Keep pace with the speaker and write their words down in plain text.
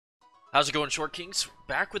How's it going, Short Kings?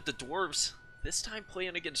 Back with the Dwarves, this time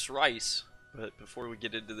playing against Rice. But before we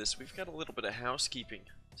get into this, we've got a little bit of housekeeping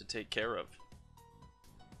to take care of.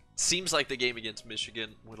 Seems like the game against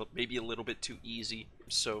Michigan was maybe a little bit too easy.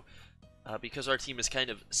 So, because our team is kind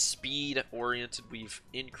of speed-oriented, we've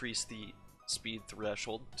increased the speed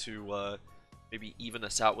threshold to maybe even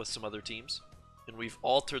us out with some other teams. And we've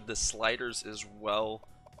altered the sliders as well.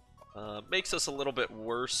 Makes us a little bit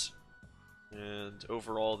worse. And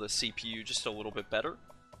overall, the CPU just a little bit better.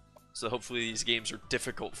 So hopefully these games are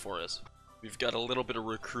difficult for us. We've got a little bit of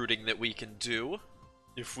recruiting that we can do.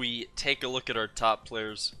 If we take a look at our top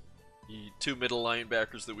players, the two middle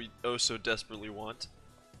linebackers that we oh so desperately want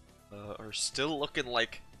are still looking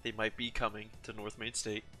like they might be coming to North Maine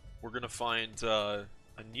State. We're going to find a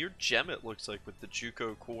near gem, it looks like, with the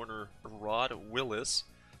JUCO corner, Rod Willis.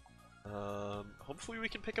 Hopefully we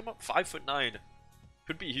can pick him up. 5'9".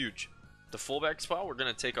 Could be huge. The fullback spot, we're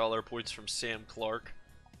going to take all our points from Sam Clark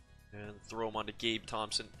and throw them onto Gabe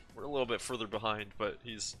Thompson. We're a little bit further behind, but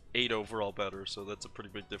he's 8 overall better, so that's a pretty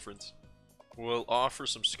big difference. We'll offer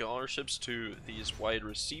some scholarships to these wide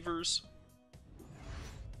receivers.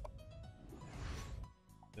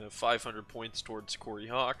 500 points towards Corey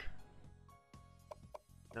Hawk.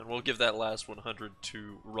 And we'll give that last 100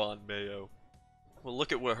 to Ron Mayo. We'll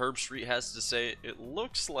look at what Herb Street has to say. It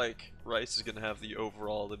looks like Rice is going to have the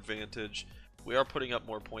overall advantage. We are putting up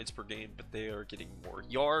more points per game, but they are getting more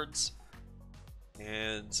yards.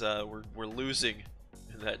 And we're losing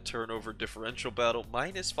in that turnover differential battle.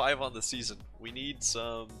 -5 on the season. We need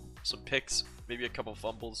some picks, maybe a couple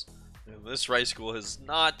fumbles. And this Rice school has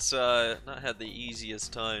not had the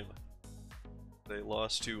easiest time. They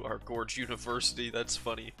lost to our Gorge University. That's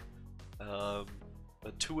funny.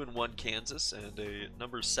 A 2-1 Kansas and a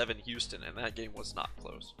number 7 Houston, and that game was not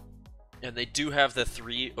close. And they do have the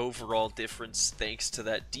 3 overall difference thanks to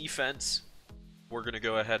that defense. We're going to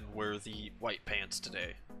go ahead and wear the white pants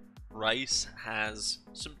today. Rice has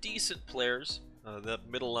some decent players. That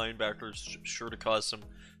middle linebacker is sure to cause some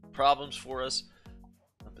problems for us.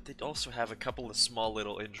 But they also have a couple of small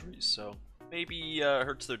little injuries, so maybe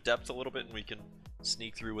hurts their depth a little bit and we can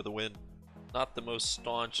sneak through with a win. Not the most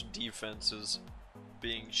staunch defenses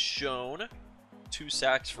being shown. 2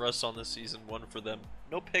 sacks for us on this season, 1 for them.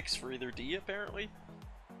 No picks for either D, apparently.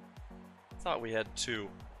 I thought we had 2.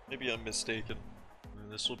 Maybe I'm mistaken.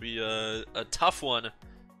 And this will be a tough one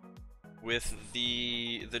with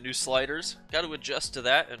the new sliders. Got to adjust to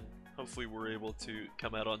that, and hopefully we're able to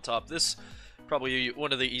come out on top. This probably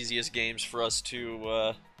one of the easiest games for us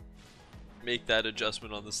to make that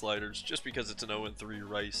adjustment on the sliders, just because it's an 0-3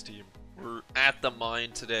 Rice team. We're at the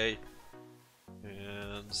mine today.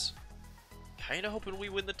 And kind of hoping we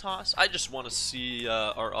win the toss. I just want to see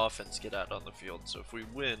our offense get out on the field. So if we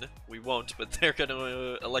win, we won't, but they're going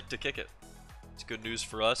to elect to kick it. It's good news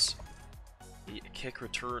for us. The kick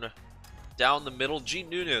return down the middle.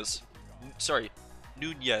 Nunez.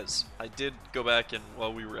 I did go back and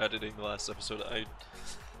while we were editing the last episode, I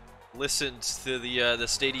listened to the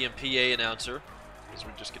stadium PA announcer, because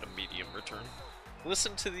we just get a medium return.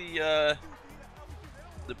 Listen to the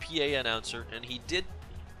PA announcer, and he did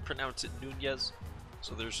pronounce it Nunez,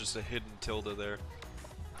 so there's just a hidden tilde there.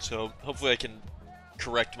 So hopefully I can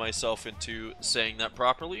correct myself into saying that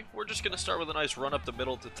properly. We're just going to start with a nice run up the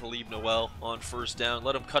middle to Talib Noel on first down.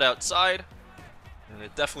 Let him cut outside, and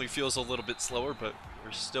it definitely feels a little bit slower, but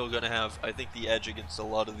we're still going to have, I think, the edge against a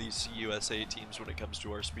lot of these CUSA teams when it comes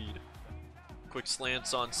to our speed. Quick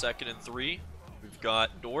slants on 2nd and 3. We've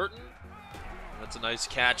got Norton. That's a nice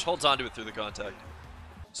catch. Holds onto it through the contact.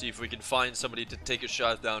 See if we can find somebody to take a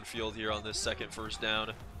shot downfield here on this second first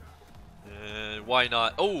down. And why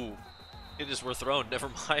not? Oh, it is worth thrown. Never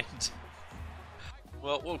mind.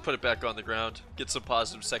 Well, we'll put it back on the ground. Get some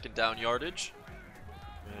positive second down yardage.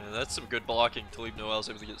 And that's some good blocking. Talib Noel's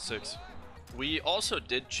able to get 6. We also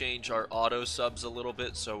did change our auto subs a little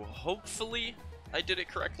bit, so hopefully I did it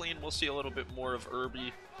correctly and we'll see a little bit more of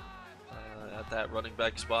Irby at that running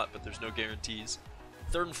back spot, but there's no guarantees.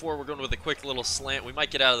 3rd and 4, we're going with a quick little slant. We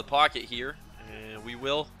might get out of the pocket here, and we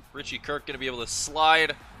will. Richie Kirk going to be able to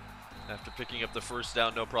slide after picking up the first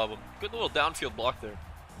down, no problem. Good little downfield block there.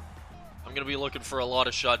 I'm going to be looking for a lot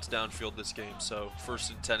of shots downfield this game, so 1st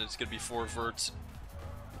and 10, it's going to be 4 verts.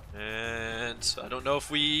 And I don't know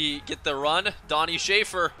if we get the run. Donnie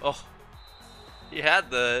Schaefer, oh, he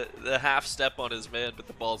had the half step on his man, but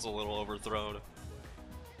the ball's a little overthrown.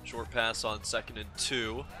 Short pass on 2nd and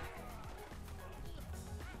 2.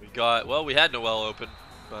 We had Noel open,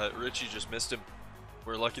 but Richie just missed him.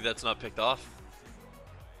 We're lucky that's not picked off.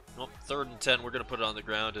 Well, 3rd and 10, we're going to put it on the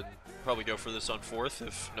ground and probably go for this on 4th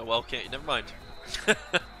if Noel can't. Never mind.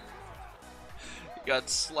 got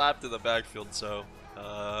slapped in the backfield, so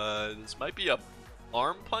this might be a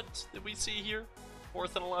arm punt that we see here.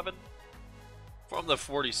 4th and 11. From the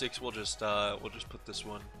 46, we'll just put this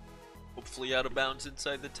one hopefully out of bounds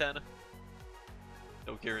inside the 10.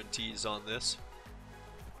 No guarantees on this.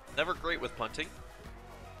 Never great with punting.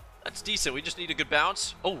 That's decent. We just need a good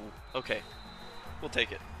bounce. Oh, okay. We'll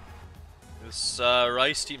take it. This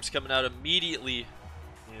Rice team's coming out immediately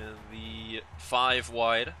in the 5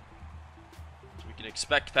 wide. So we can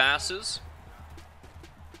expect passes.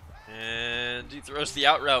 And he throws the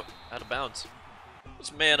out route out of bounds.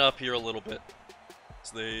 Let's man up here a little bit.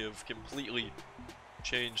 So they have completely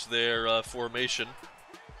changed their formation.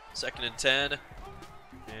 2nd and 10.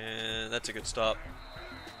 And that's a good stop.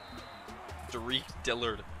 Derek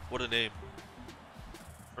Dillard. What a name.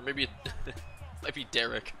 Or maybe it might be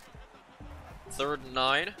Derek. 3rd and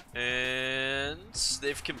 9. And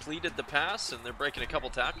they've completed the pass, and they're breaking a couple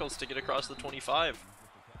tackles to get across the 25.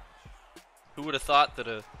 Who would have thought that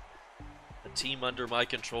a team under my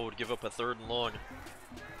control would give up a 3rd and long?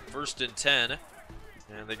 1st and 10.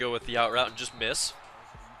 And they go with the out route and just miss.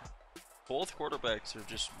 Both quarterbacks are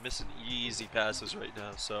just missing easy passes right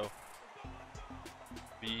now, so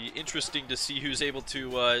be interesting to see who's able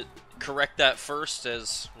to correct that first,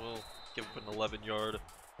 as we'll give up an 11-yard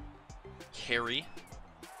carry.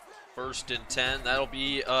 1st and 10. That'll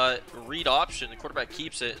be a read option. The quarterback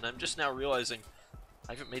keeps it, and I'm just now realizing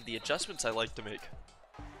I haven't made the adjustments I like to make.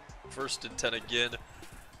 1st and 10 again,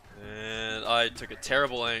 and I took a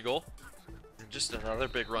terrible angle. And just another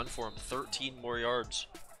big run for him. 13 more yards.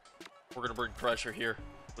 We're going to bring pressure here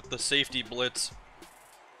with the safety blitz.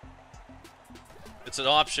 It's an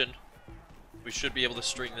option. We should be able to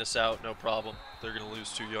string this out, no problem. They're going to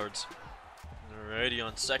lose 2 yards. Alrighty,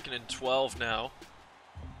 on 2nd and 12 now.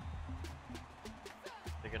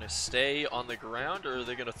 They're going to stay on the ground, or are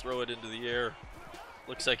they going to throw it into the air?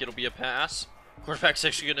 Looks like it'll be a pass. Quarterback's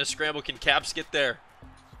actually going to scramble. Can Caps get there?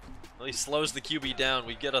 Well, he slows the QB down.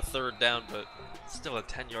 We get a 3rd down, but still a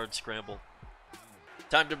 10-yard scramble.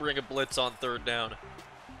 Time to bring a blitz on 3rd down.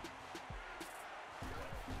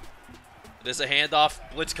 It is a handoff.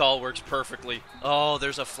 Blitz call works perfectly. Oh,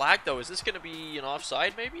 there's a flag, though. Is this going to be an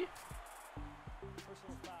offside, maybe?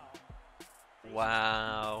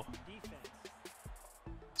 Wow.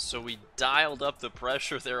 So we dialed up the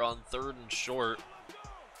pressure there on 3rd and short.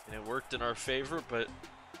 And it worked in our favor, but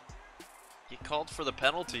he called for the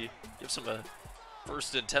penalty. Gives him a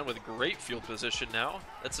 1st and 10 with great field position now.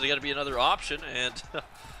 That's got to be another option, and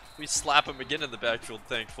we slap him again in the backfield,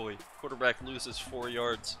 thankfully. Quarterback loses 4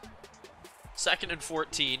 yards. 2nd and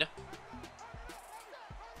 14.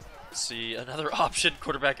 Let's see, another option.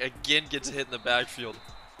 Quarterback again gets a hit in the backfield.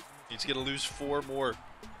 He's going to lose 4 more.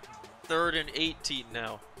 3rd and 18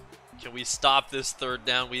 now. Can we stop this 3rd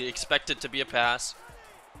down? We expect it to be a pass.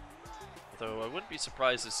 Though I wouldn't be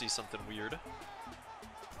surprised to see something weird.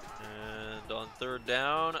 And on 3rd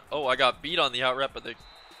down, oh, I got beat on the out route, but the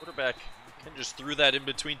quarterback kind of just threw that in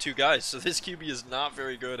between 2 guys. So this QB is not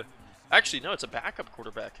very good. Actually, no, it's a backup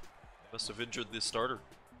quarterback. Must have injured the starter.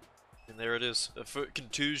 And there it is, a foot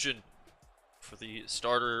contusion for the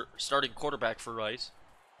starting quarterback for Rice.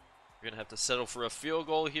 We're going to have to settle for a field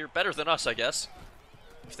goal here. Better than us, I guess,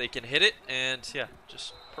 if they can hit it. And yeah,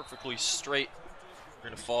 just perfectly straight. We're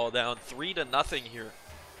going to fall down 3-0 here.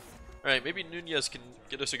 Alright, maybe Nunez can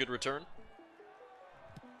get us a good return.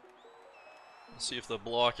 Let's see if the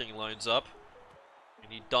blocking lines up. We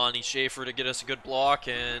need Donnie Schaefer to get us a good block,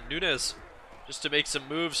 and Nunez just to make some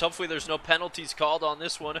moves. Hopefully there's no penalties called on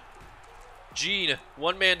this one. Gene,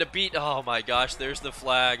 1 man to beat. Oh my gosh, there's the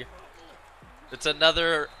flag. It's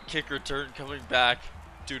another kick return coming back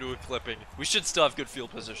due to a clipping. We should still have good field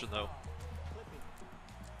position, though.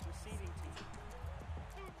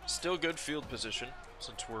 Still good field position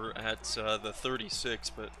since we're at the 36,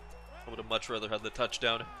 but I would have much rather had the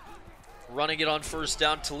touchdown. Running it on 1st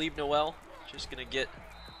down, Talib Noel just going to get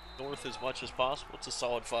north as much as possible. It's a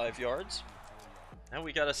solid 5 yards. Now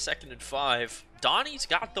we got a 2nd and 5. Donnie's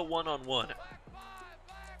got the one-on-one.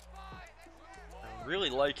 I'm really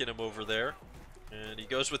liking him over there. And he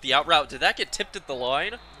goes with the out route. Did that get tipped at the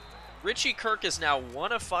line? Richie Kirk is now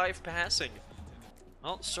 1 of 5 passing.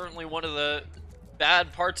 Well, certainly one of the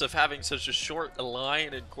bad parts of having such a short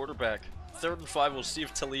line and quarterback. 3rd and 5, we'll see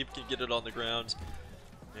if Talib can get it on the ground.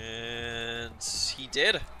 And he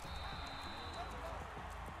did.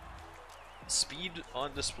 Speed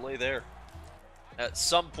on display there. At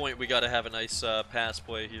some point, we got to have a nice pass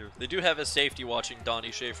play here. They do have a safety watching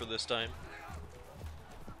Donnie Schaefer this time.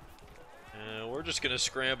 And we're just going to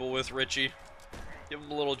scramble with Richie. Give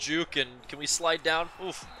him a little juke, and can we slide down?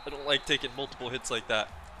 Oof, I don't like taking multiple hits like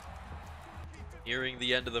that. Nearing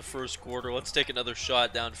the end of the first quarter. Let's take another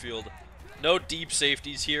shot downfield. No deep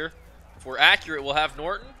safeties here. If we're accurate, we'll have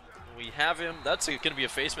Norton. We have him. That's going to be a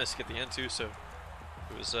face mask at the end, too. So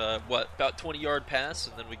it was, what, about 20-yard pass,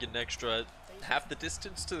 and then we get an extra half the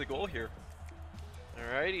distance to the goal here.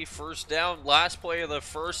 Alrighty, first down. Last play of the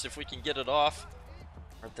first, if we can get it off.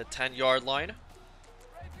 We're at the 10-yard line.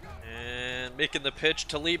 And making the pitch,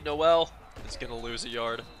 Talib Noel is going to lose a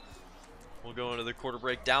yard. We'll go into the quarter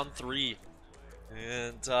break, down 3.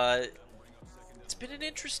 And it's been an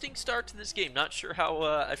interesting start to this game. Not sure how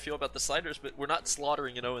I feel about the Sliders, but we're not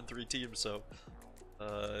slaughtering an 0-3 team, so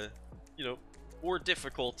you know, more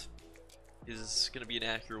difficult is going to be an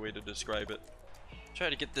accurate way to describe it. Try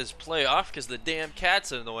to get this play off because the damn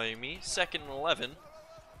cat's annoying me. 2nd and 11,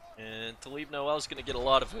 and Talib Noel's going to get a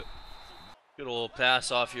lot of it. Good old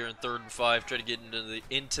pass off here in 3rd and 5. Try to get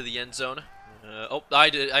into the end zone. Oh, I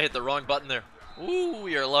hit the wrong button there. Ooh,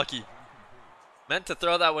 we are lucky. Meant to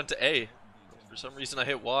throw that one to A. For some reason I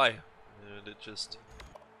hit Y. And it just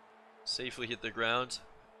safely hit the ground.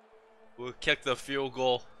 We'll kick the field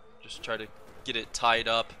goal. Just try to get it tied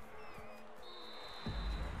up.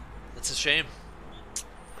 That's a shame.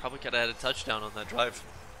 Probably could have had a touchdown on that drive.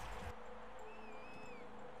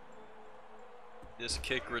 This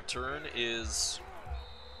kick return is...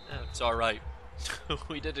 it's alright.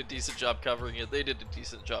 We did a decent job covering it. They did a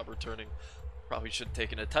decent job returning. Probably should have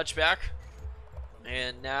taken a touchback.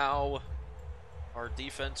 And now our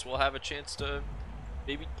defense will have a chance to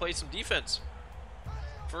maybe play some defense.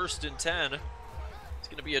 1st and 10. It's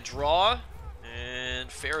going to be a draw.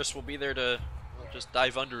 And Ferris will be there to just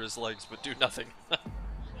dive under his legs, but do nothing.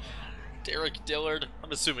 Derek Dillard.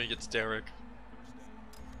 I'm assuming it's Derek.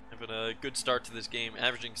 Having a good start to this game,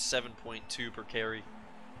 averaging 7.2 per carry.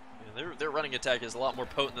 And their running attack is a lot more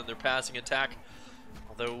potent than their passing attack.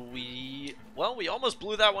 Although we almost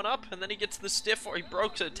blew that one up, and then he gets the stiff, or he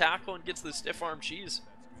broke a tackle and gets the stiff arm cheese.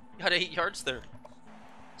 Got 8 yards there.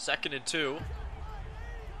 2nd and 2.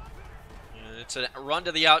 And it's a run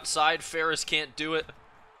to the outside. Ferris can't do it.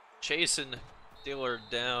 Chasing Dillard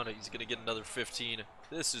down. He's going to get another 15.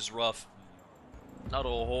 This is rough. Not a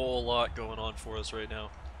whole lot going on for us right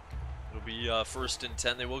now. It'll be 1st and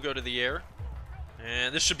 10. They will go to the air.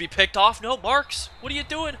 And this should be picked off. No, Marks, what are you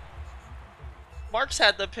doing? Marks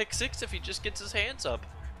had the pick 6 if he just gets his hands up.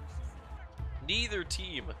 Neither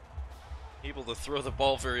team able to throw the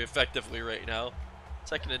ball very effectively right now.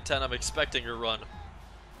 2nd and 10, I'm expecting a run.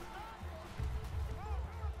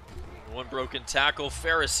 One broken tackle.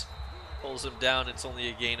 Ferris pulls him down. It's only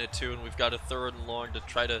a gain of 2, and we've got a 3rd and long to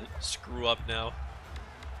try to screw up now.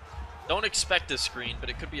 Don't expect a screen, but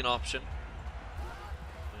it could be an option.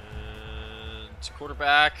 And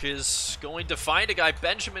quarterback is going to find a guy.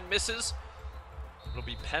 Benjamin misses. It'll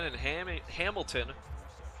be Penn and Hamilton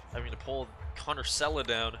having to pull Connor Sella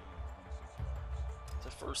down. It's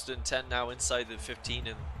a 1st and 10 now inside the 15,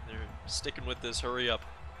 and they're sticking with this hurry up.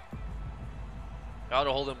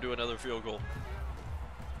 Gotta hold them to another field goal.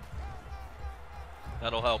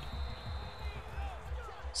 That'll help.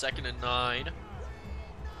 2nd and 9.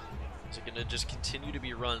 Is it gonna just continue to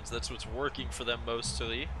be runs? That's what's working for them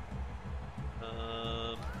mostly.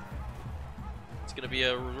 It's gonna be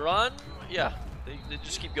a run. Yeah, they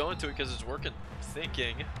just keep going to it because it's working.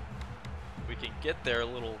 Thinking we can get there. A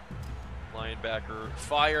little linebacker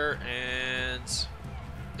fire, and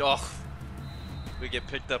we get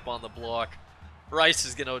picked up on the block. Rice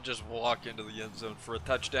is gonna just walk into the end zone for a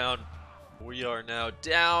touchdown. We are now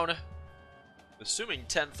down, assuming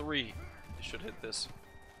 10-3. They should hit this.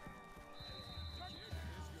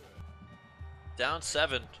 Down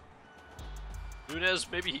 7. Nunez,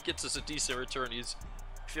 maybe he gets us a decent return. He's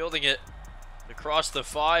fielding it across the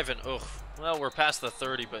 5, and well, we're past the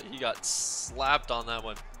 30, but he got slapped on that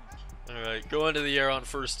one. Alright, go into the air on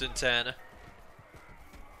 1st and 10.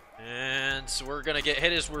 And so we're gonna get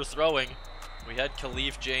hit as we're throwing. We had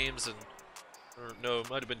Khalif James and, or no, it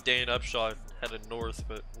might have been Dane Upshaw headed north,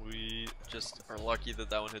 but we just are lucky that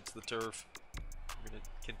that one hits the turf. I'm gonna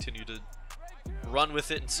continue to run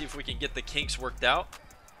with it and see if we can get the kinks worked out.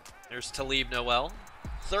 There's Talib Noel.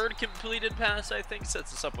 3rd completed pass, I think,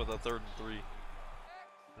 sets us up with a 3rd and 3.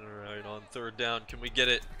 Alright, on 3rd down, can we get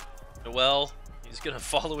it? Noel, he's gonna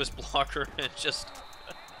follow his blocker and just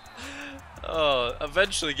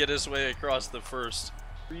eventually get his way across the 1st.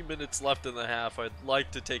 3 minutes left in the half. I'd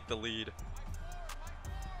like to take the lead.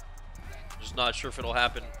 Just not sure if it'll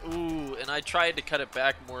happen. Ooh, and I tried to cut it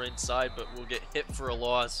back more inside, but we'll get hit for a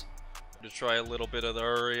loss. To try a little bit of the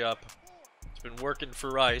hurry up. It's been working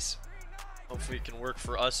for Rice. Hopefully it can work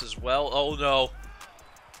for us as well. Oh no.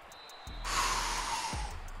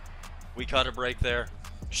 We caught a break there.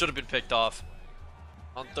 Should have been picked off.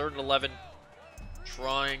 On 3rd and 11.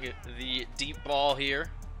 Trying the deep ball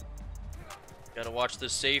here. Got to watch the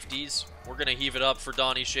safeties. We're going to heave it up for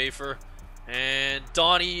Donnie Schaefer. And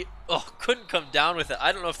Donnie, couldn't come down with it.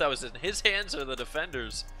 I don't know if that was in his hands or the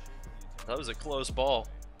defenders. That was a close ball.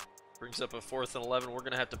 Brings up a 4th and 11. We're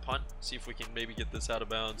going to have to punt. See if we can maybe get this out of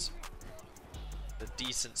bounds. A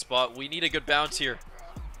decent spot. We need a good bounce here.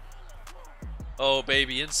 Oh,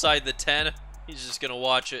 baby. Inside the 10. He's just going to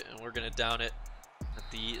watch it, and we're going to down it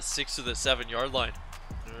at the 6 to the 7-yard line.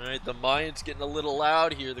 All right, the Mayans getting a little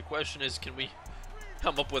loud here. The question is, can we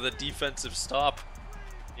come up with a defensive stop?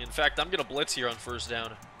 In fact, I'm going to blitz here on 1st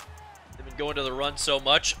down. They've been going to the run so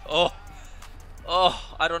much. Oh,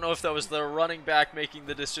 I don't know if that was the running back making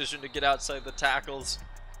the decision to get outside the tackles.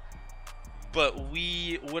 But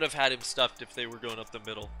we would have had him stuffed if they were going up the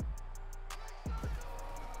middle.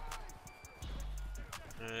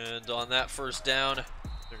 And on that 1st down,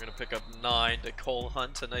 they're going to pick up 9 to Cole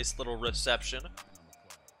Hunt. A nice little reception. I'm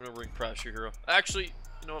going to bring pressure here. Actually,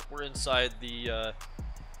 you know what? We're inside the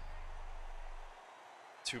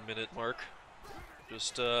 2-minute mark.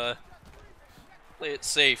 Just play it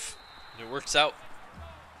safe. And it works out.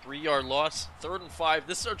 3-yard loss. 3rd and 5.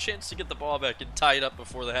 This is our chance to get the ball back and tie it up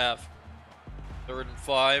before the half. 3rd and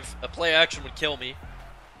 5. A play action would kill me.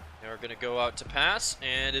 They are going to go out to pass.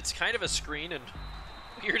 And it's kind of a screen and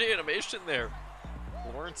weird animation there.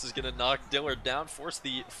 Lawrence is going to knock Dillard down. Force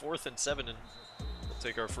the 4th and 7. And we'll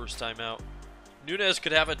take our first time out. Nunez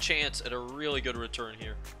could have a chance at a really good return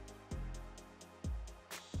here.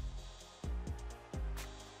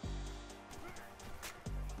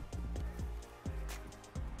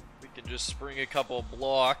 Just spring a couple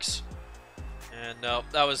blocks, and no,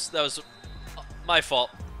 that was my fault.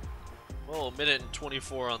 Well, a minute and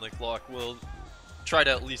 24 on the clock. We'll try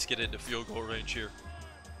to at least get into field goal range here.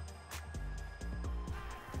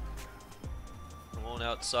 Going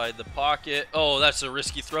outside the pocket. Oh, that's a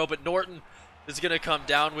risky throw, but Norton is gonna come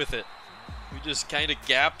down with it. We just kind of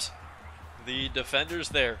gapped the defenders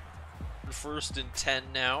there. 1st and 10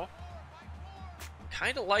 now.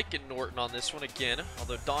 Kind of liking Norton on this one again,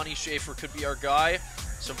 although Donnie Schaefer could be our guy.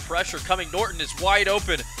 Some pressure coming. Norton is wide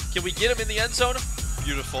open. Can we get him in the end zone?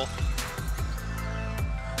 Beautiful.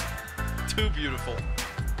 Too beautiful.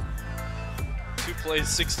 2 plays,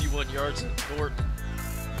 61 yards, and Norton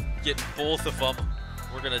getting both of them.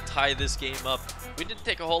 We're going to tie this game up. We didn't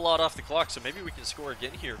take a whole lot off the clock, so maybe we can score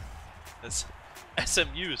again here. As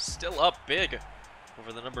SMU still up big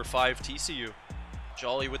over the number 5 TCU.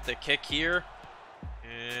 Jolly with the kick here.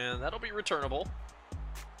 And that'll be returnable.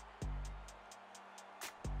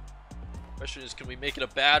 Question is, can we make it a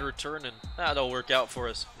bad return? And that'll work out for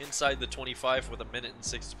us. Inside the 25 with 1 minute and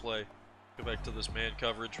 6 to play. Go back to this man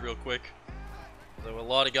coverage real quick. Although a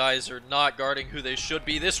lot of guys are not guarding who they should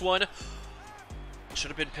be. This one should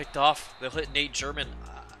have been picked off. They'll hit Nate German.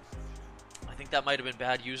 I think that might have been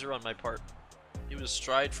bad user on my part. He was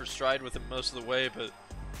stride for stride with him most of the way, but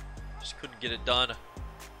just couldn't get it done.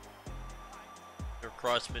 They're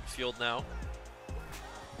across midfield now.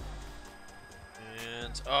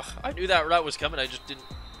 And, I knew that route was coming. I just didn't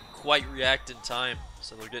quite react in time.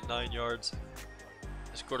 So they'll get 9 yards.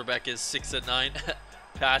 This quarterback is 6 and 9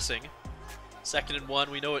 passing. 2nd and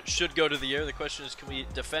 1. We know it should go to the air. The question is, can we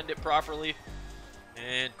defend it properly?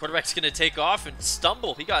 And quarterback's going to take off and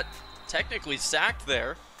stumble. He got technically sacked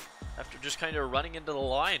there after just kind of running into the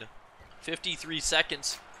line. 53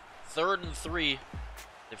 seconds. 3rd and 3.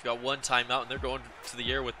 They've got 1 timeout, and they're going to the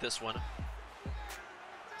air with this one.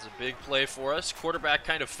 It's a big play for us. Quarterback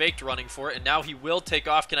kind of faked running for it, and now he will take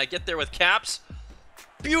off. Can I get there with caps?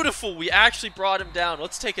 Beautiful. We actually brought him down.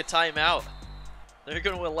 Let's take a timeout. They're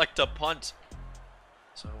going to elect a punt.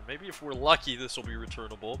 So maybe if we're lucky, this will be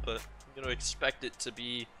returnable, but I'm going to expect it to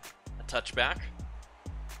be a touchback.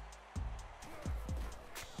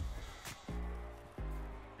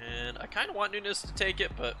 And I kind of want Nunez to take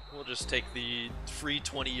it, but we'll just take the free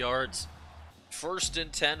 20 yards. 1st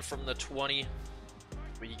and 10 from the 20.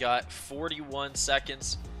 We got 41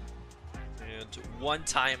 seconds and 1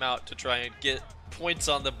 timeout to try and get points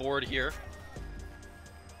on the board here.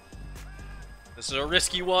 This is a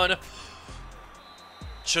risky one.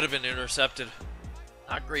 Should have been intercepted.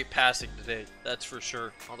 Not great passing today, that's for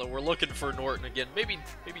sure. Although we're looking for Norton again. Maybe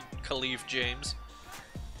Khalif James.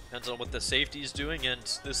 Depends on what the safety's doing, and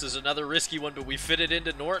this is another risky one, but we fit it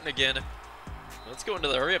into Norton again. Let's go into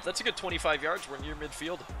the hurry up. That's a good 25 yards. We're near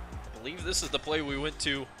midfield. I believe this is the play we went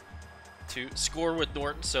to score with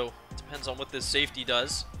Norton, so it depends on what this safety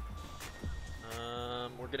does.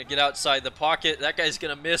 We're going to get outside the pocket. That guy's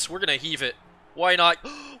going to miss. We're going to heave it. Why not?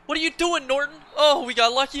 What are you doing, Norton? Oh, we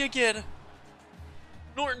got lucky again.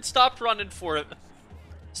 Norton stopped running for it.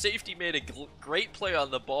 Safety made a great play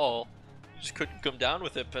on the ball. Just couldn't come down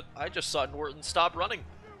with it, but I just saw Norton stop running.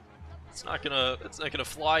 It's not gonna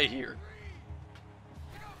fly here.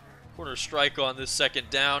 Corner strike on this second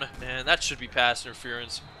down. Man, that should be pass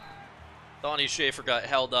interference. Donnie Schaefer got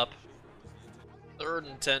held up. 3rd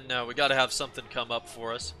and 10 now. We gotta have something come up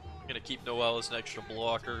for us. I'm gonna keep Noel as an extra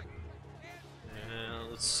blocker. And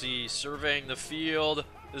let's see, surveying the field.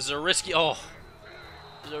 This is a risky, this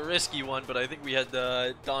is a risky one, but I think we had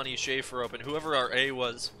Donnie Schaefer open. Whoever our A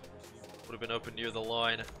was would have been open near the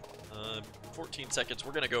line. 14 seconds,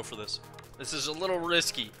 we're gonna go for this. This is a little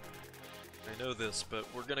risky. I know this, but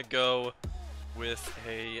we're gonna go with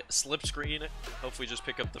a slip screen. Hopefully just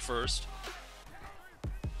pick up the first.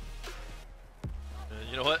 And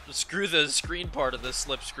you know what? Screw the screen part of this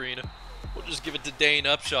slip screen. We'll just give it to Dane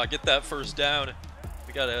Upshaw. Get that first down.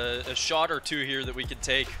 We got a shot or two here that we can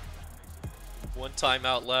take. 1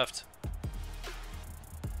 timeout left.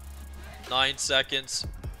 9 seconds.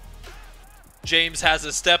 James has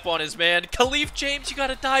a step on his man. Khalif James, you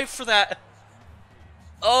gotta dive for that.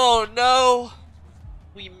 Oh no!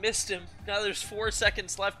 We missed him. Now there's 4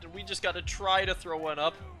 seconds left and we just gotta try to throw one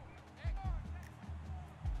up.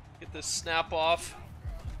 Get this snap off.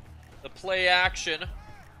 The play action.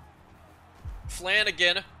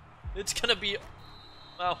 Flanagan. It's gonna be,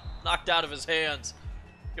 well, knocked out of his hands.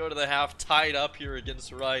 Go to the half, tied up here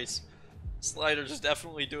against Rice. Slider's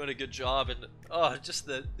definitely doing a good job, and just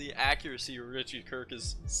the accuracy of Richie Kirk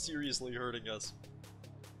is seriously hurting us.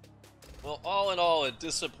 Well, all in all, a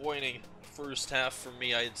disappointing first half for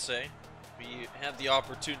me, I'd say. We had the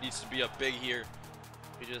opportunities to be up big here.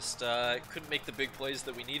 We just couldn't make the big plays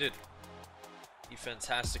that we needed. Defense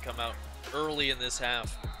has to come out early in this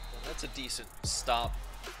half. Well, that's a decent stop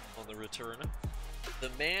on the return. The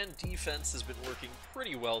man defense has been working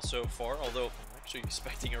pretty well so far, although I'm actually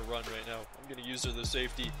expecting a run right now. I'm going to use her the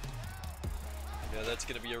safety. Yeah, that's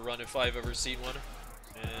going to be a run if I've ever seen one.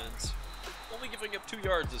 And only giving up 2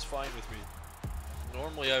 yards is fine with me.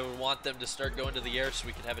 Normally I would want them to start going to the air so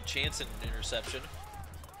we could have a chance at an interception.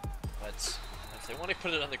 But if they want to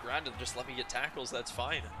put it on the ground and just let me get tackles, that's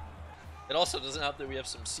fine. It also doesn't help that we have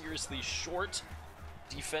some seriously short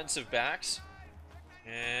defensive backs.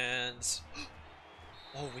 And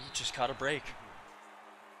oh, we just caught a break.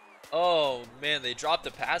 Oh man, they dropped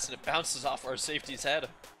the pass and it bounces off our safety's head.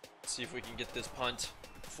 Let's see if we can get this punt.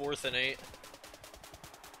 4th and 8.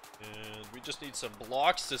 And we just need some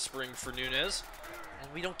blocks to spring for Nunez.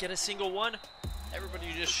 And we don't get a single one. Everybody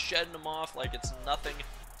just shedding them off like it's nothing.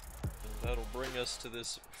 And that'll bring us to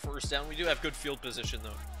this first down. We do have good field position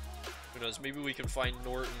though. Who knows, maybe we can find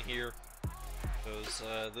Norton here.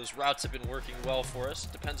 Those routes have been working well for us.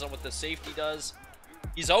 Depends on what the safety does.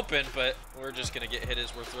 He's open, but we're just going to get hit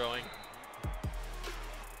as we're throwing.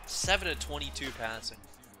 7 of 22 passing.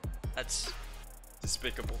 That's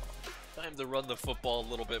despicable. Time to run the football a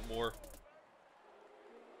little bit more.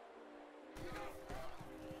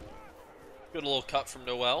 Good little cut from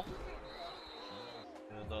Noel.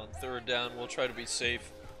 And on 3rd down, we'll try to be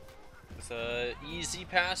safe. With an easy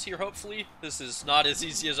pass here, hopefully. This is not as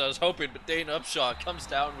easy as I was hoping, but Dane Upshaw comes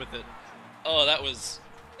down with it. Oh, that was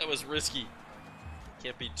risky.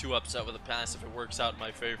 Can't be too upset with a pass if it works out in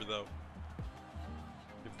my favor, though.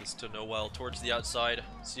 Give this to Noel towards the outside.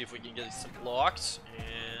 See if we can get some blocks.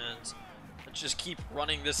 And let's just keep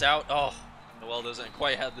running this out. Oh, Noel doesn't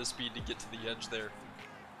quite have the speed to get to the edge there.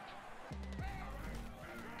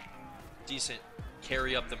 Decent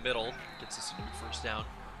carry up the middle. Gets us a new first down.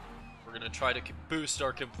 We're going to try to boost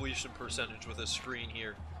our completion percentage with a screen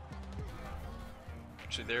here.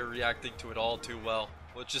 Actually, they're reacting to it all too well.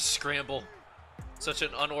 Let's just scramble. Such an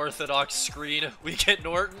unorthodox screen. We get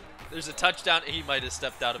Norton. There's a touchdown. He might have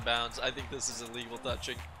stepped out of bounds. I think this is illegal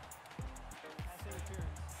touching.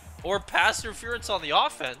 Or pass interference on the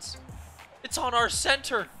offense. It's on our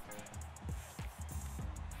center.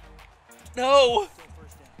 No.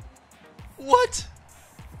 What?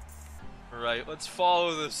 Alright, let's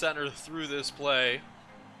follow the center through this play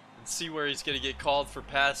and see where he's going to get called for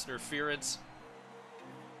pass interference.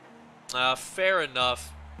 Fair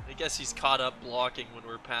enough. I guess he's caught up blocking when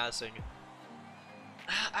we're passing.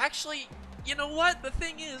 Actually, you know what? The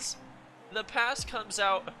thing is, the pass comes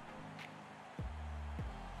out.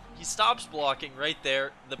 He stops blocking right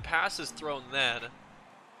there. The pass is thrown then.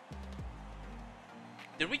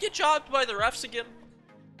 Did we get jobbed by the refs again?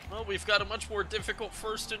 Well, we've got a much more difficult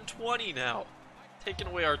 1st and 20 now. Taking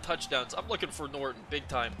away our touchdowns. I'm looking for Norton big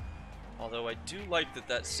time. Although I do like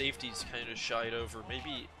that safety's kind of shied over.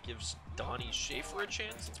 Maybe it gives Donnie Schaefer a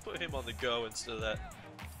chance. Let's put him on the go instead of that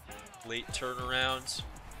late turnaround.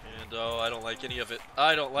 And oh, I don't like any of it.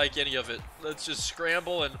 I don't like any of it. Let's just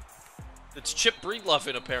scramble, and it's Chip Breedlove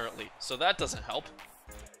in apparently, so that doesn't help.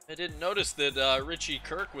 I didn't notice that Richie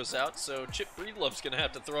Kirk was out, so Chip Breedlove's going to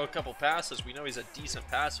have to throw a couple passes. We know he's a decent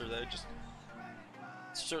passer. That just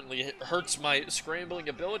certainly hurts my scrambling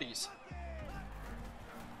abilities.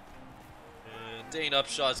 And Dane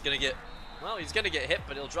Upshaw's going to get, well, he's going to get hit,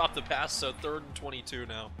 but he'll drop the pass, so 3rd and 22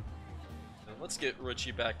 now. And let's get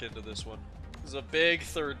Richie back into this one. This is a big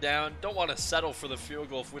 3rd down. Don't want to settle for the field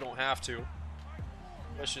goal if we don't have to.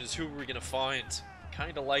 Question is, who are we going to find?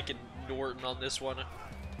 Kind of liking Norton on this one.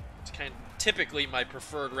 It's kind of typically my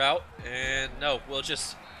preferred route. And no, we'll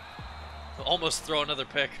just almost throw another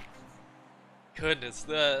pick. Goodness,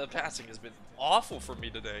 the passing has been awful for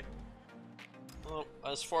me today. Well,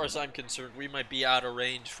 as far as I'm concerned, we might be out of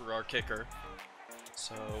range for our kicker.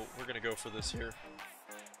 So we're going to go for this here.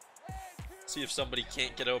 See if somebody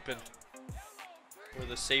can't get open. Where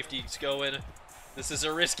the safety's going. This is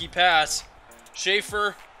a risky pass.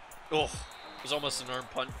 Schaefer. Oh, it was almost an arm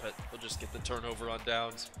punt, but we'll just get the turnover on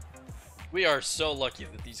downs. We are so lucky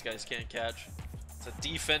that these guys can't catch. It's a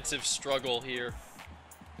defensive struggle here.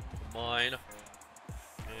 Mine.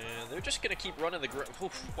 And they're just going to keep running the ground.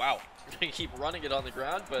 Wow. They're going to keep running it on the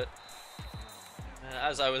ground, but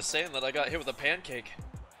as I was saying that, I got hit with a pancake.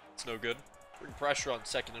 It's no good. Bring pressure on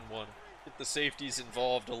 2nd and 1. Get the safeties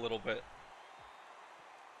involved a little bit.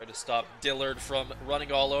 Try to stop Dillard from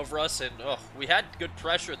running all over us, and oh, we had good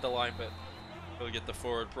pressure at the line, but we'll get the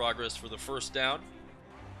forward progress for the 1st down.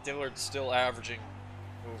 Dillard's still averaging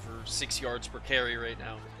over 6 yards per carry right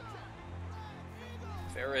now.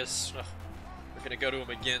 Ferris, oh, we're going to go to him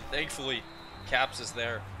again. Thankfully, Caps is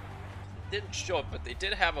there. Didn't show up, but they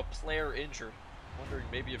did have a player injured. Wondering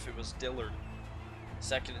maybe if it was Dillard.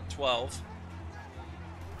 2nd and 12.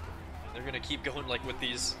 And they're going to keep going like with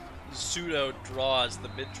these pseudo draws, the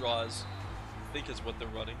mid draws, I think is what they're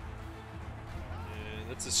running. And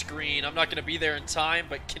that's a screen. I'm not going to be there in time,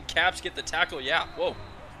 but can Caps get the tackle? Yeah. Whoa.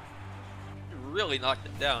 He really knocked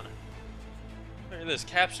it down. Look at this.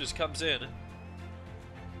 Caps just comes in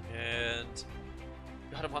and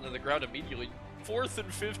got him onto the ground immediately. 4th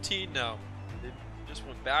and 15 now. They just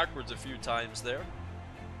went backwards a few times there.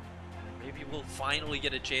 Maybe we'll finally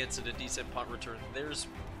get a chance at a decent punt return. There's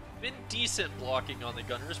been decent blocking on the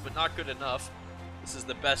Gunners, but not good enough. This is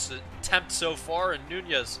the best attempt so far, and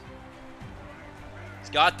Nunez, he's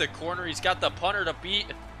got the corner, he's got the punter to beat.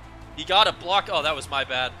 He got a block. Oh, that was my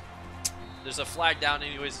bad. There's a flag down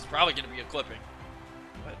anyways. It's probably going to be a clipping,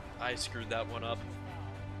 but I screwed that one up.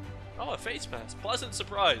 Oh, a face mask. Pleasant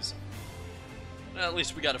surprise. Well, at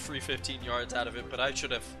least we got a free 15 yards out of it, but I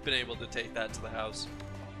should have been able to take that to the house.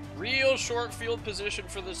 Real short field position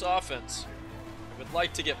for this offense. I would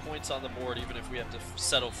like to get points on the board, even if we have to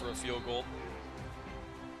settle for a field goal.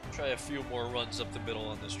 Try a few more runs up the middle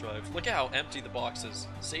on this drive. Look at how empty the box is.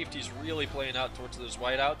 Safety's really playing out towards those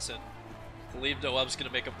wideouts, and I believe Doeb's going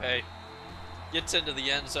to make him pay. Gets into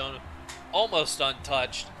the end zone, almost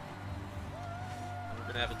untouched. We're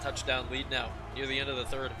going to have a touchdown lead now, near the end of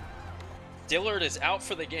the 3rd. Dillard is out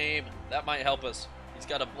for the game. That might help us. He's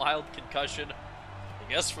got a mild concussion,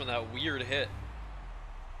 I guess from that weird hit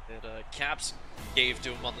that Caps gave to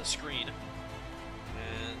him on the screen.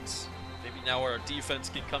 And maybe now our defense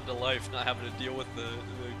can come to life, not having to deal with the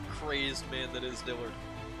crazed man that is Dillard.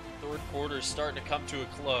 3rd quarter is starting to come to a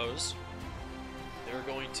close. They're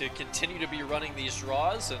going to continue to be running these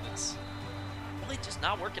draws, and it's really just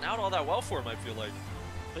not working out all that well for them, I feel like.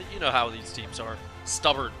 But you know how these teams are.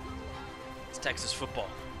 Stubborn. It's Texas football.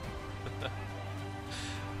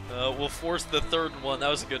 We'll force the 3rd and 1. That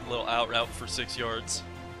was a good little out route for 6 yards.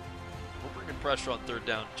 We're bringing pressure on 3rd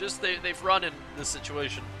down. Just they've run in this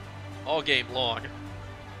situation all game long.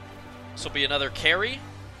 This will be another carry.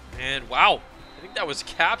 And wow, I think that was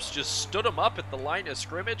Caps just stood him up at the line of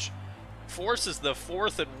scrimmage. Forces the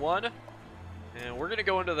 4th and 1. And we're going to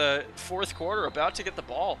go into the 4th quarter about to get the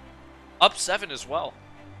ball. Up 7 as well.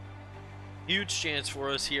 Huge chance for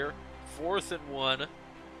us here. 4th and 1.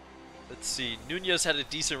 Let's see. Nunez had a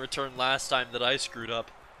decent return last time that I screwed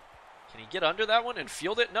up. Can he get under that one and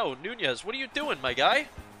field it? No, Nunez, what are you doing, my guy?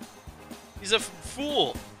 He's a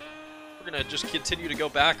fool. We're going to just continue to go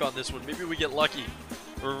back on this one. Maybe we get lucky.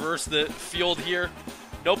 Reverse the field here.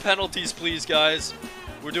 No penalties, please, guys.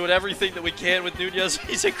 We're doing everything that we can with Nunez.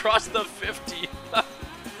 He's across the 50.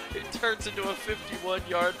 It turns into a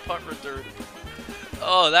 51-yard punt return.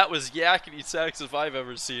 Oh, that was yakety sax if I've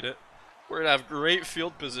ever seen it. We're going to have great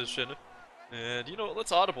field position. And, you know,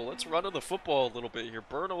 let's audible. Let's run on the football a little bit here.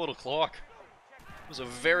 Burn a little clock. It was a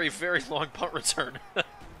very, very long punt return.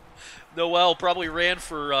 Noel probably ran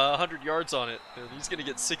for 100 yards on it, and he's going to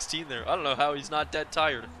get 16 there. I don't know how he's not dead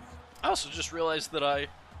tired. I also just realized that I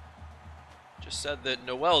just said that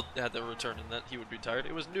Noel had the return and that he would be tired.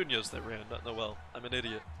 It was Nunez that ran, not Noel. I'm an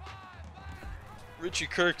idiot. Richie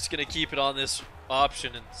Kirk's going to keep it on this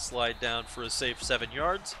option and slide down for a safe 7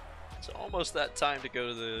 yards. It's almost that time to go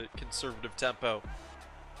to the conservative tempo.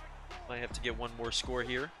 Might have to get one more score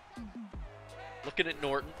here. Looking at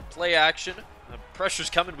Norton. Play action. Pressure's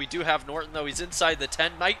coming. We do have Norton, though. He's inside the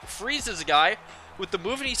 10. Knight freezes a guy with the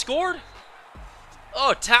move, and he scored.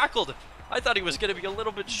 Oh, tackled. I thought he was going to be a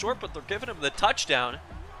little bit short, but they're giving him the touchdown.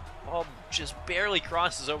 Ball just barely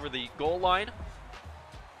crosses over the goal line.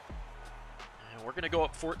 And we're going to go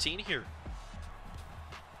up 14 here.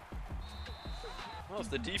 Well, if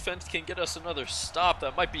the defense can get us another stop,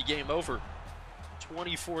 that might be game over.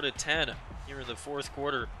 24-10 here in the fourth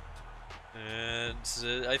quarter. And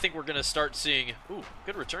I think we're going to start seeing... Ooh,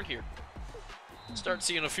 good return here. Start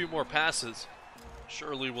seeing a few more passes.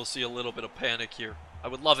 Surely we'll see a little bit of panic here. I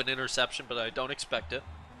would love an interception, but I don't expect it.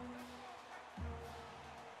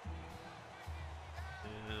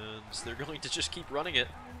 And they're going to just keep running it.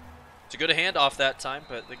 It's a good handoff that time,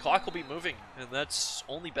 but the clock will be moving, and that's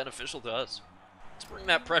only beneficial to us. Let's bring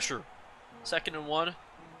that pressure. 2nd and 1.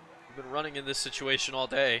 We've been running in this situation all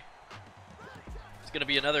day. It's going to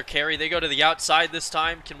be another carry. They go to the outside this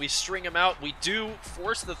time. Can we string them out? We do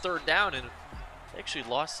force the 3rd down, and they actually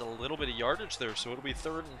lost a little bit of yardage there, so it'll be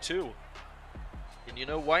 3rd and 2. And you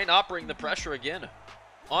know, why not bring the pressure again?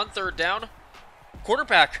 On 3rd down,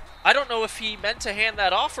 quarterback. I don't know if he meant to hand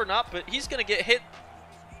that off or not, but he's going to get hit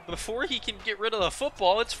before he can get rid of the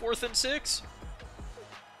football. It's 4th and 6.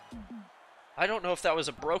 I don't know if that was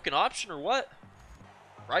a broken option or what.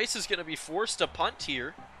 Rice is going to be forced to punt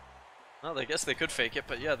here. Well, I guess they could fake it,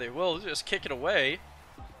 but yeah, they will just kick it away.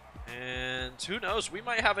 And who knows, we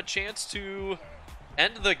might have a chance to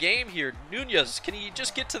end the game here. Nunez, can he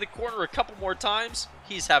just get to the corner a couple more times?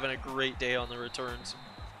 He's having a great day on the returns.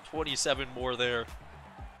 27 more there.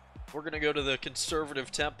 We're going to go to the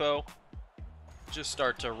conservative tempo. Just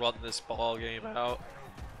start to run this ball game out.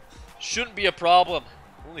 Shouldn't be a problem.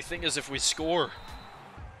 Only thing is if we score.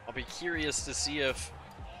 I'll be curious to see if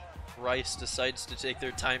Rice decides to take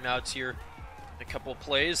their timeouts here in a couple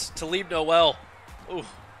plays. Talib Noel. Ooh,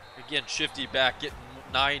 again, shifty back, getting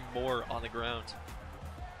 9 more on the ground.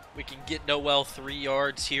 We can get Noel 3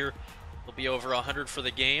 yards here. He'll be over 100 for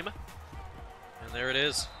the game. And there it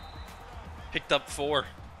is. Picked up 4.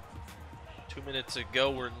 2 minutes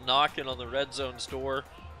ago, we're knocking on the red zone's door.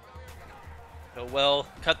 Noel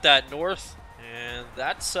cut that north. And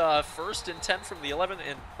that's 1st and 10 from the 11,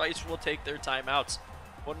 and Rice will take their timeouts.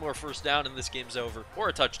 One more 1st down and this game's over. Or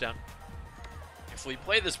a touchdown. If we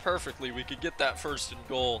play this perfectly, we could get that 1st and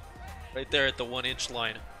goal right there at the 1-inch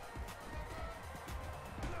line.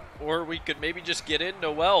 Or we could maybe just get in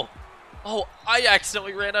Noel. Oh, I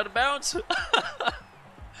accidentally ran out of bounds.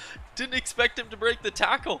 Didn't expect him to break the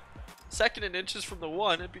tackle. 2nd and inches from the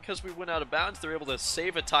 1, and because we went out of bounds, they're able to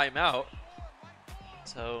save a timeout.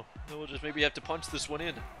 So we'll just maybe have to punch this one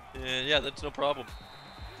in. And yeah, that's no problem.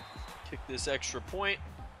 Kick this extra point.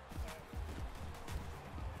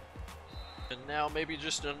 And now maybe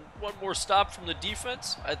just one more stop from the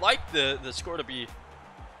defense. I'd like the score to be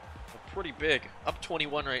pretty big. Up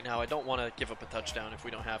 21 right now. I don't want to give up a touchdown if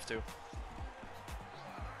we don't have to.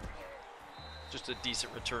 Just a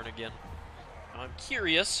decent return again. I'm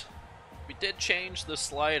curious. We did change the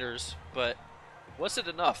sliders, but was it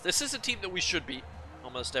enough? This is a team that we should beat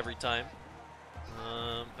almost every time.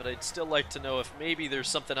 But I'd still like to know if maybe there's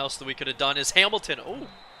something else that we could have done. Is Hamilton, oh,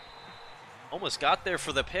 almost got there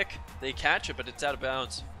for the pick. They catch it, but it's out of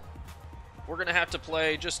bounds. We're going to have to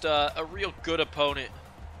play just a real good opponent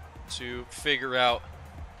to figure out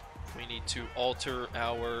we need to alter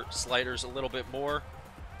our sliders a little bit more.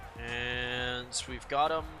 And we've got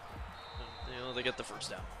them. You know, they get the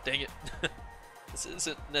 1st down. Dang it. This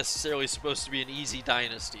isn't necessarily supposed to be an easy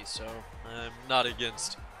dynasty, so I'm not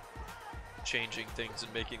against changing things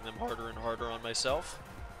and making them harder and harder on myself.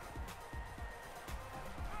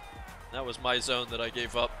 That was my zone that I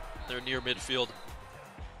gave up. They're near midfield.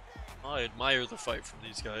 I admire the fight from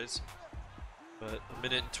these guys. But a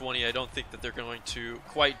minute and 20, I don't think that they're going to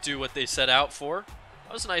quite do what they set out for.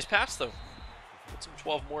 That was a nice pass, though. Get some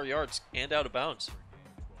 12 more yards and out of bounds.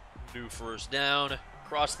 New 1st down.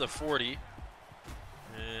 Across the 40.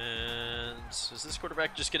 And is this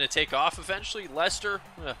quarterback just going to take off eventually? Lester?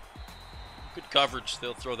 Good coverage.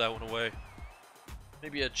 They'll throw that one away.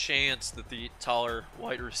 Maybe a chance that the taller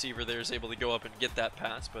wide receiver there is able to go up and get that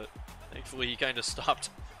pass, but thankfully he kind of stopped.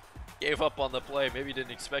 Gave up on the play. Maybe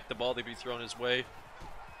didn't expect the ball to be thrown his way.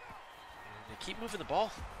 keep moving the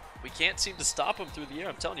ball. We can't seem to stop them through the air.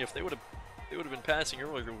 I'm telling you, if they would have been passing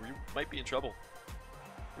earlier, we might be in trouble.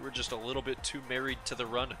 We were just a little bit too married to the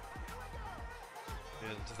run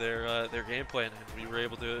and their game plan, and we were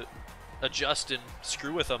able to adjust and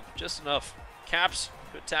screw with them just enough. Caps,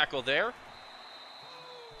 good tackle there.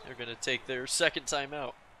 They're going to take their second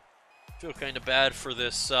timeout. Feel kind of bad for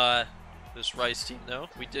this this Rice team, though.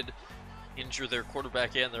 We did injure their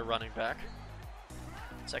quarterback and their running back.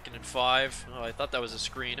 2nd and 5. Oh, I thought that was a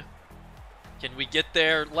screen. Can we get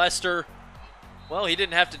there? Lester. Well, he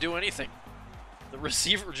didn't have to do anything. The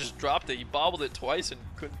receiver just dropped it. He bobbled it twice and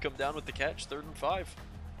couldn't come down with the catch. 3rd and 5.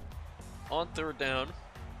 On 3rd down.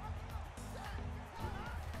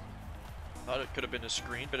 Thought it could have been a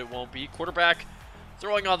screen, but it won't be. Quarterback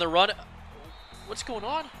throwing on the run. What's going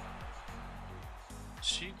on?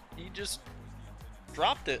 He just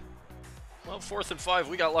dropped it. Well, 4th and 5.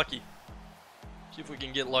 We got lucky. See if we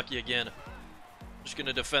can get lucky again. Just going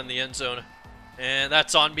to defend the end zone. And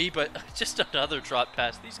that's on me, but just another drop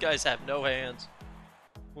pass. These guys have no hands.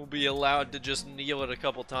 We'll be allowed to just kneel it a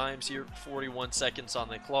couple times here. 41 seconds on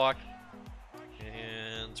the clock.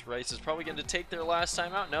 And Rice is probably going to take their last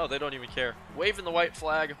time out. No, they don't even care. Waving the white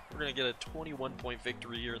flag. We're going to get a 21-point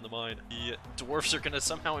victory here in the Maine. The Dwarves are going to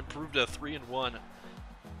somehow improve to 3-1.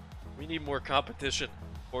 We need more competition.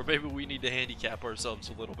 Or maybe we need to handicap ourselves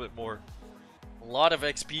a little bit more. A lot of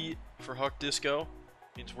XP for Huck Disco.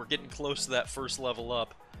 Means we're getting close to that first level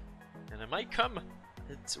up. And it might come.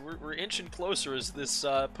 We're inching closer as this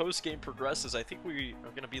post-game progresses. I think we are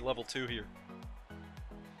going to be level 2 here.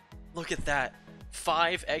 Look at that.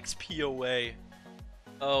 5 XP away.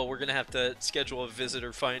 Oh, we're going to have to schedule a visit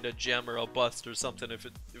or find a gem or a bust or something if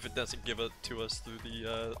it doesn't give it to us through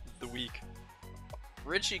the week.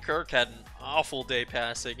 Richie Kirk had an awful day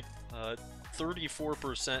passing.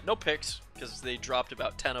 34%. No picks, because they dropped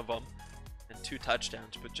about 10 of them. And 2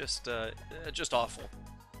 touchdowns, but just awful.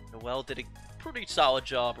 Noel did a pretty solid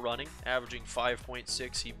job running, averaging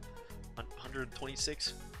 5.6. He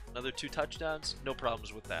 126, another 2 touchdowns. No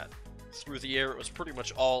problems with that. Through the air, it was pretty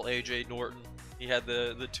much all AJ Norton. He had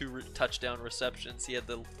the 2 touchdown receptions. He had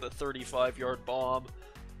the 35-yard bomb,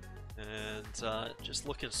 and just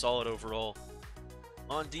looking solid overall.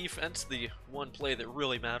 On defense, the one play that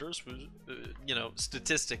really matters was,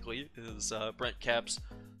 statistically, is Brent Capps'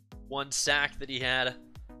 1 sack that he had.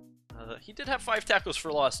 He did have 5 tackles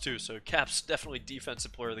for loss too, so Cap's definitely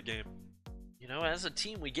defensive player of the game. As a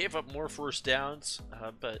team, we gave up more first downs,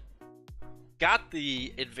 but got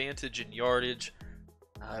the advantage in yardage.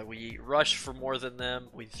 We rushed for more than them.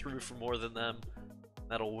 We threw for more than them.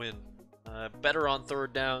 That'll win. Better on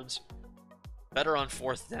 3rd downs. Better on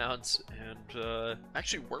 4th downs. And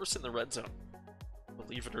actually worse in the red zone.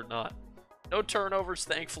 Believe it or not. No turnovers,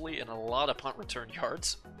 thankfully, and a lot of punt return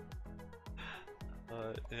yards.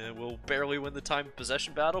 And we'll barely win the time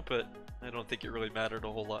possession battle, but I don't think it really mattered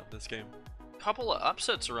a whole lot in this game. Couple of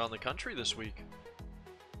upsets around the country this week.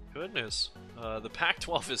 Goodness. The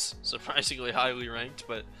Pac-12 is surprisingly highly ranked,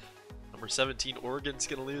 but number 17 Oregon's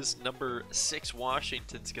going to lose. Number 6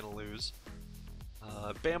 Washington's going to lose.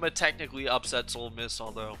 Bama technically upsets Ole Miss,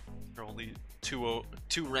 although they're only two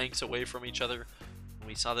ranks away from each other. And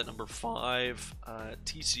we saw that number 5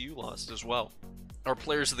 TCU lost as well. Our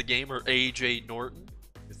players of the game are AJ Norton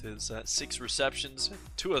with his 6 receptions,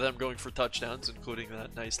 2 of them going for touchdowns, including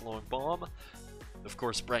that nice long bomb. Of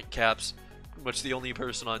course, Brent Capps, pretty much the only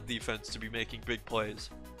person on defense to be making big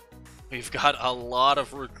plays. We've got a lot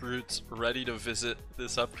of recruits ready to visit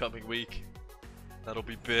this upcoming week. That'll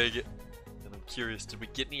be big, and I'm curious, did we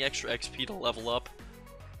get any extra XP to level up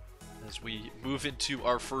as we move into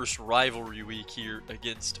our first rivalry week here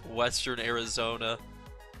against Western Arizona?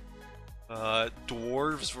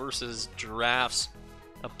 Dwarves versus Giraffes,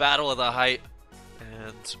 a battle of the height,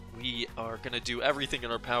 and we are going to do everything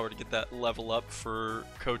in our power to get that level up for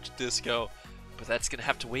Coach Disco, but that's going to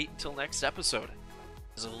have to wait until next episode.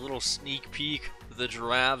 As a little sneak peek, the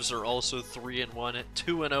Giraffes are also 3-1 at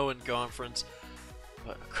 2-0 in conference,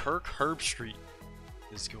 but Kirk Herbstreit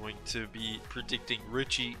is going to be predicting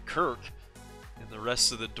Richie Kirk and the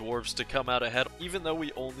rest of the Dwarves to come out ahead, even though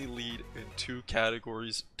we only lead in 2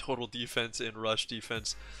 categories, total defense and rush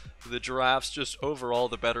defense. The Giraffes just overall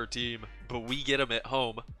the better team, but we get them at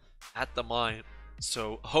home at the Maine.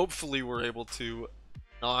 So hopefully we're able to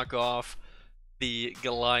knock off the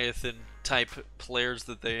Goliathan type players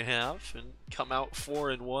that they have and come out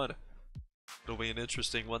 4-1. It'll be an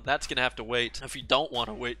interesting one. That's going to have to wait. If you don't want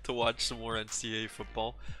to wait to watch some more NCAA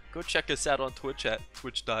football, go check us out on Twitch at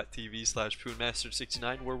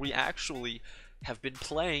twitch.tv/poonmaster69, where we actually have been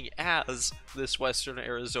playing as this Western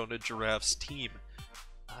Arizona Giraffes team.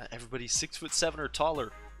 Everybody's 6'7" or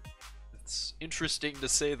taller. It's interesting to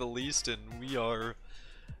say the least, and we're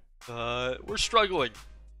struggling,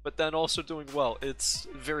 but then also doing well. It's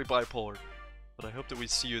very bipolar, but I hope that we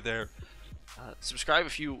see you there. Subscribe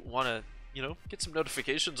if you want to, get some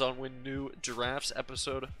notifications on when new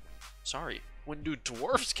when new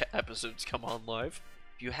Dwarves episodes come on live.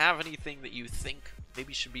 If you have anything that you think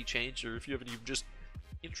maybe should be changed, or if you have any just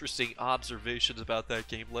interesting observations about that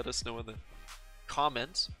game, let us know in the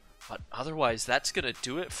comments. But otherwise, that's gonna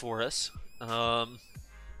do it for us.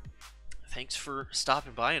 Thanks for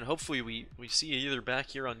stopping by, and hopefully we see you either back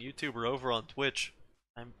here on YouTube or over on Twitch.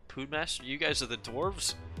 I'm Poodmaster, you guys are the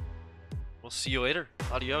Dwarves. We'll see you later.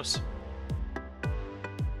 Adios.